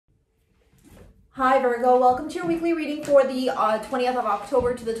Hi Virgo, welcome to your weekly reading for the 20th of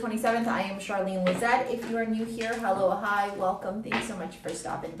October to the 27th. I am Charlene Lizette. If you are new here, hello, hi, welcome. Thanks so much for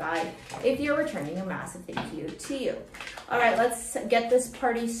stopping by. If you're returning, a massive thank you to you. All right, let's get this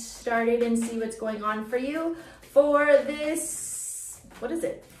party started and see what's going on for you for this, what is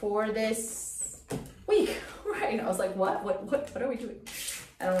it? For this week, right? I was like, what are we doing?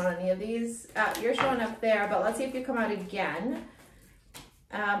 I don't want any of these. You're showing up there, but let's see if you come out again.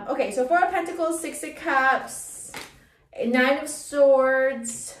 Okay, so Four of Pentacles, Six of Cups, Nine of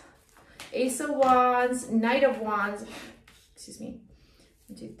Swords, Ace of Wands, Knight of Wands, excuse me,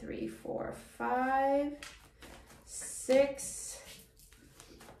 1, 2, 3, 4, 5, 6,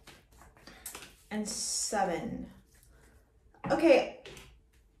 and 7. Okay,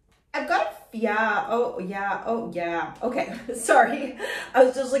 I've got, okay, sorry. I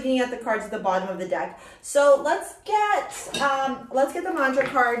was just looking at the cards at the bottom of the deck. So let's get the mantra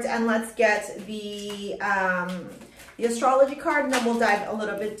cards and let's get the astrology card, and then we'll dive a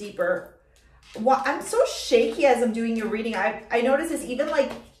little bit deeper. Well, I'm so shaky as I'm doing your reading. I notice this even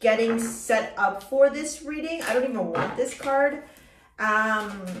like getting set up for this reading. I don't even want this card.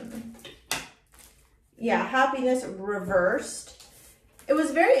 Yeah, happiness reversed. It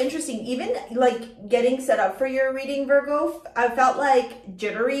was very interesting, even like getting set up for your reading, Virgo. I felt like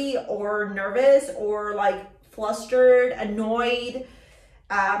jittery or nervous or like flustered, annoyed.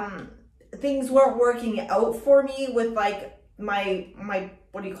 Things weren't working out for me with like my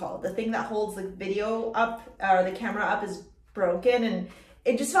what do you call it? The thing that holds the video up, or the camera up, is broken, and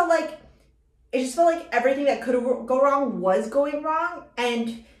it just felt like everything that could go wrong was going wrong.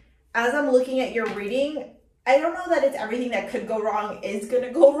 And as I'm looking at your reading, I don't know that it's everything that could go wrong is going to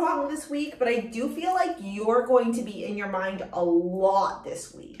go wrong this week, but I do feel like you're going to be in your mind a lot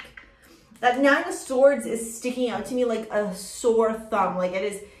this week. That Nine of Swords is sticking out to me like a sore thumb. Like it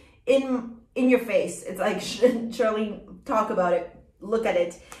is in your face. It's like, Charlene, talk about it. Look at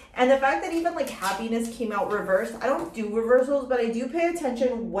it. And the fact that even like happiness came out reversed. I don't do reversals, but I do pay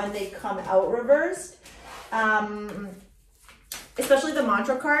attention when they come out reversed. Especially the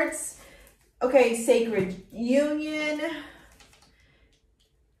mantra cards. Okay, Sacred Union.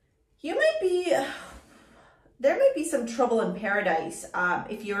 There might be some trouble in paradise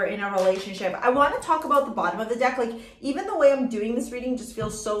if you're in a relationship. I want to talk about the bottom of the deck. Like, even the way I'm doing this reading just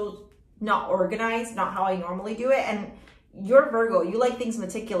feels so not organized, not how I normally do it. And you're Virgo, you like things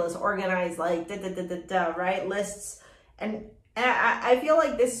meticulous, organized, like right? Lists. And I feel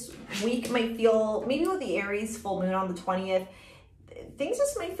like this week might feel, maybe with the Aries full moon on the 20th, things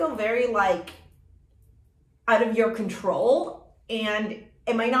just might feel very like out of your control, and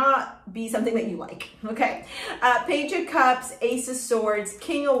it might not be something that you like. Okay, Page of Cups, Ace of Swords,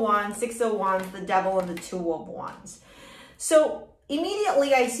 King of Wands, Six of Wands, the Devil, and the Two of Wands. So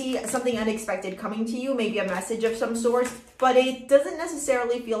immediately I see something unexpected coming to you, maybe a message of some sort, but it doesn't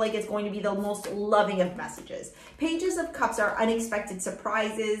necessarily feel like it's going to be the most loving of messages. Pages of Cups are unexpected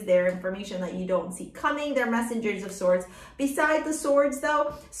surprises. They're information that you don't see coming. They're messengers of swords. Beside the swords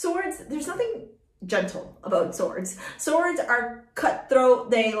though, swords, there's nothing gentle about swords. Swords are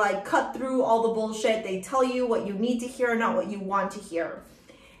cutthroat. They like cut through all the bullshit. They tell you what you need to hear, not what you want to hear.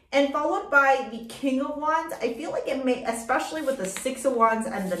 And followed by the King of Wands. I feel like it may, especially with the Six of Wands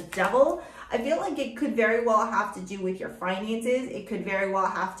and the Devil, I feel like it could very well have to do with your finances. It could very well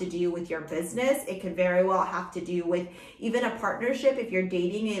have to do with your business. It could very well have to do with even a partnership if you're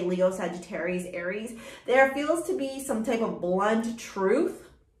dating a Leo, Sagittarius, Aries. There feels to be some type of blunt truth,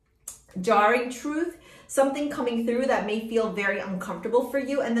 jarring truth, something coming through that may feel very uncomfortable for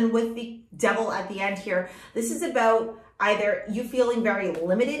you. And then with the Devil at the end here, this is about either you feeling very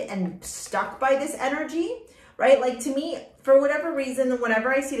limited and stuck by this energy, right? Like, to me, for whatever reason,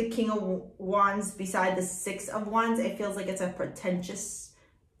 whenever I see the King of Wands beside the Six of Wands, it feels like it's a pretentious,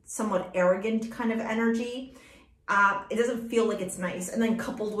 somewhat arrogant kind of energy. It doesn't feel like it's nice. And then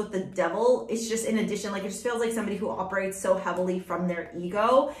coupled with the Devil, it's just, in addition, like, it just feels like somebody who operates so heavily from their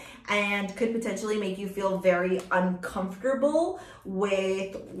ego and could potentially make you feel very uncomfortable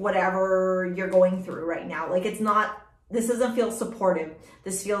with whatever you're going through right now. Like, it's not, this doesn't feel supportive.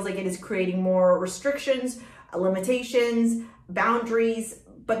 This feels like it is creating more restrictions, limitations, boundaries,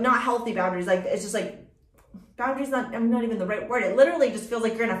 but not healthy boundaries. Like, it's just like, boundaries, not even the right word. It literally just feels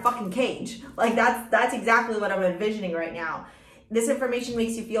like you're in a fucking cage. Like, that's exactly what I'm envisioning right now. This information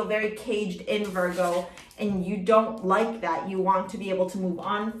makes you feel very caged in, Virgo, and you don't like that. You want to be able to move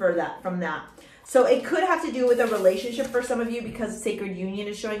on from that. So it could have to do with a relationship for some of you, because Sacred Union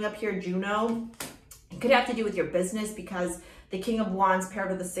is showing up here, Juno. It could have to do with your business, because the King of Wands paired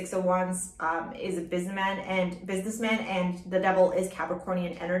with the Six of Wands is a businessman, and the Devil is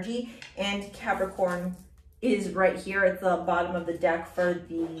Capricornian energy, and Capricorn is right here at the bottom of the deck for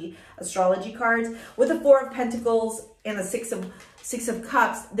the astrology cards. With the Four of Pentacles and the Six of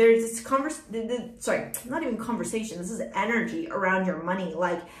Cups, there's this not even conversation, this is energy around your money.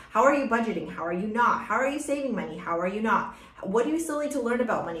 Like, how are you budgeting? How are you not? How are you saving money? How are you not? What do you still need to learn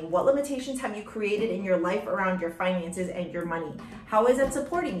about money? What limitations have you created in your life around your finances and your money? How is that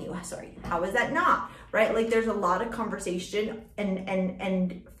supporting you? How is that not? Right? Like, there's a lot of conversation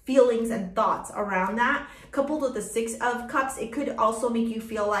and feelings and thoughts around that. Coupled with the Six of Cups, it could also make you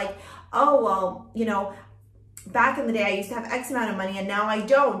feel like, oh, well, you know, back in the day, I used to have X amount of money and now I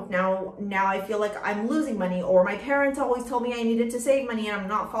don't. Now I feel like I'm losing money, or my parents always told me I needed to save money and I'm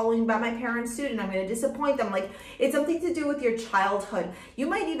not following by my parents' suit and I'm going to disappoint them. Like, it's something to do with your childhood. You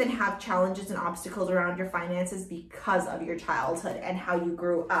might even have challenges and obstacles around your finances because of your childhood and how you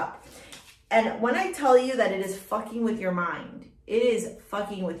grew up. And when I tell you that it is fucking with your mind, it is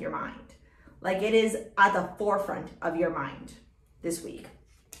fucking with your mind. Like, it is at the forefront of your mind this week.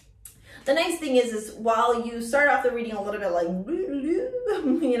 The nice thing is while you start off the reading a little bit like,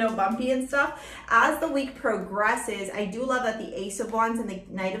 you know, bumpy and stuff, as the week progresses, I do love that the Ace of Wands and the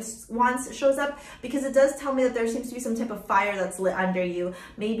Knight of Wands shows up, because it does tell me that there seems to be some type of fire that's lit under you.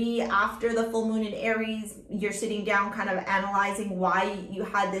 Maybe after the full moon in Aries, you're sitting down kind of analyzing why you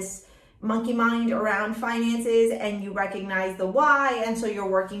had this monkey mind around finances, and you recognize the why, and so you're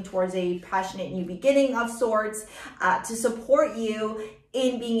working towards a passionate new beginning of sorts to support you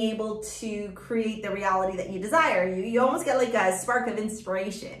in being able to create the reality that you desire. You almost get like a spark of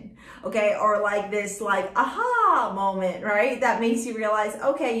inspiration, okay? Or like this like aha moment, right? That makes you realize,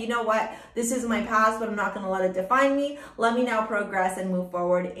 okay, you know what? This is my past, but I'm not gonna let it define me. Let me now progress and move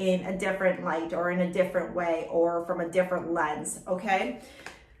forward in a different light, or in a different way, or from a different lens, okay?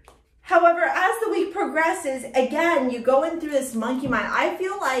 However, as the week progresses, again, you go in through this monkey mind. I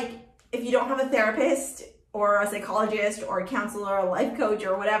feel like if you don't have a therapist or a psychologist or a counselor or a life coach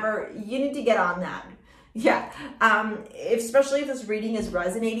or whatever, you need to get on that. Yeah, especially if this reading is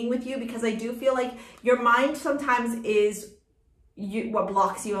resonating with you, because I do feel like your mind sometimes is what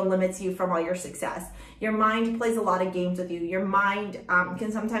blocks you and limits you from all your success. Your mind plays a lot of games with you. Your mind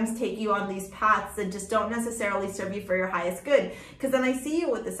can sometimes take you on these paths that just don't necessarily serve you for your highest good. Because then I see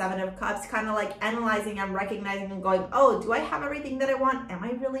you with the Seven of Cups, kind of like analyzing and recognizing and going, oh, do I have everything that I want? Am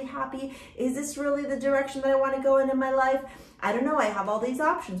I really happy? Is this really the direction that I want to go in my life? I don't know. I have all these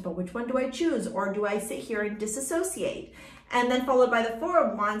options, but which one do I choose? Or do I sit here and disassociate? And then followed by the Four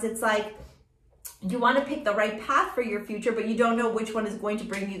of Wands, it's like, you want to pick the right path for your future, but you don't know which one is going to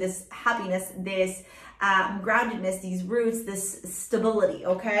bring you this happiness, this groundedness, these roots, this stability,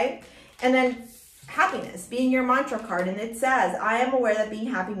 okay? And then happiness being your mantra card, and it says, I am aware that being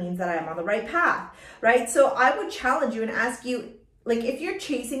happy means that I am on the right path, right? So I would challenge you and ask you, like, if you're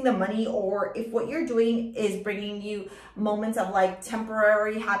chasing the money, or if what you're doing is bringing you moments of like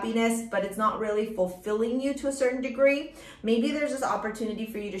temporary happiness, but it's not really fulfilling you to a certain degree, maybe there's this opportunity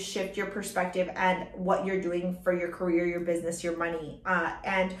for you to shift your perspective and what you're doing for your career, your business, your money,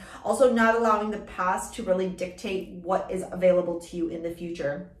 and also not allowing the past to really dictate what is available to you in the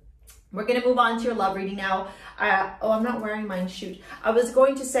future. We're going to move on to your love reading now. Oh, I'm not wearing mine, shoot. I was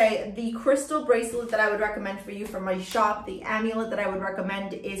going to say the crystal bracelet that I would recommend for you from my shop, the amulet that I would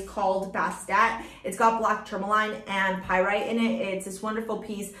recommend is called Bastet. It's got black tourmaline and pyrite in it. It's this wonderful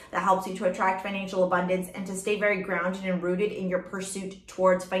piece that helps you to attract financial abundance and to stay very grounded and rooted in your pursuit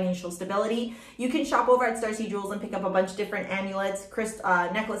towards financial stability. You can shop over at STARSEA Jewels and pick up a bunch of different amulets,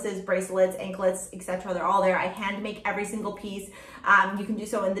 necklaces, bracelets, anklets, etc. They're all there. I hand make every single piece. You can do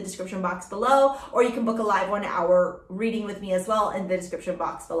so in the description box below, or you can book a live 1 hour reading with me as well in the description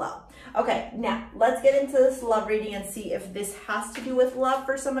box below. Okay, now let's get into this love reading and see if this has to do with love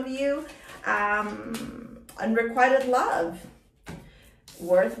for some of you. Unrequited love,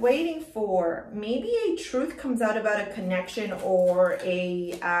 worth waiting for. Maybe a truth comes out about a connection or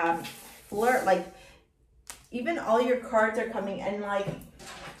a flirt. Like, even all your cards are coming in like,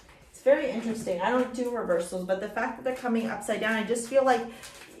 very interesting. I don't do reversals, but the fact that they're coming upside down, I just feel like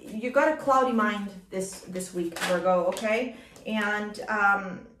you got a cloudy mind this week, Virgo, okay? And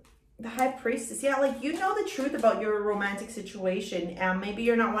the High Priestess, yeah, like, you know the truth about your romantic situation, and maybe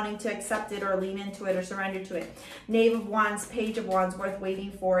you're not wanting to accept it or lean into it or surrender to it. Knave of Wands, Page of Wands, worth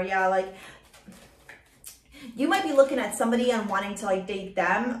waiting for. Yeah, like, you might be looking at somebody and wanting to like date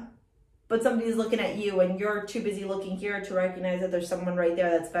them, but somebody's looking at you and you're too busy looking here to recognize that there's someone right there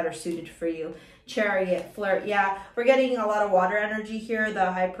that's better suited for you. Chariot, flirt, yeah, we're getting a lot of water energy here. The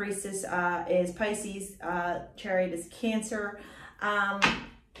High Priestess is Pisces, Chariot is Cancer.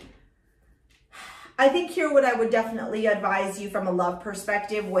 I think here what I would definitely advise you from a love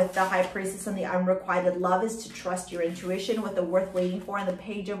perspective with the High Priestess and the unrequited love is to trust your intuition. What the Worth Waiting For and the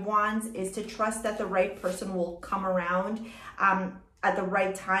Page of Wands is to trust that the right person will come around at the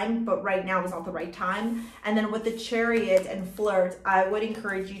right time, but right now is not the right time. And then with the Chariot and flirt, I would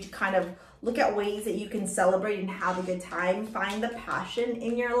encourage you to kind of look at ways that you can celebrate and have a good time. Find the passion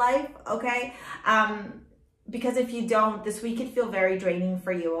in your life, okay? Because if you don't, this week could feel very draining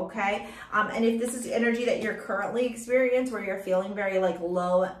for you, okay? And if this is energy that you're currently experiencing where you're feeling very like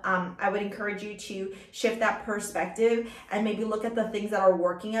low, I would encourage you to shift that perspective and maybe look at the things that are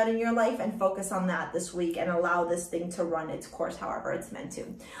working out in your life and focus on that this week and allow this thing to run its course however it's meant to.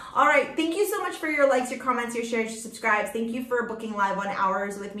 All right, thank you so much for your likes, your comments, your shares, your subscribes. Thank you for booking live 1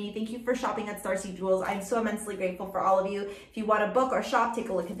 hours with me. Thank you for shopping at STARSEA Jewels. I'm so immensely grateful for all of you. If you want to book or shop, take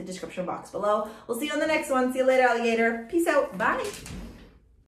a look at the description box below. We'll see you on the next one. See you later, alligator. Peace out. Bye.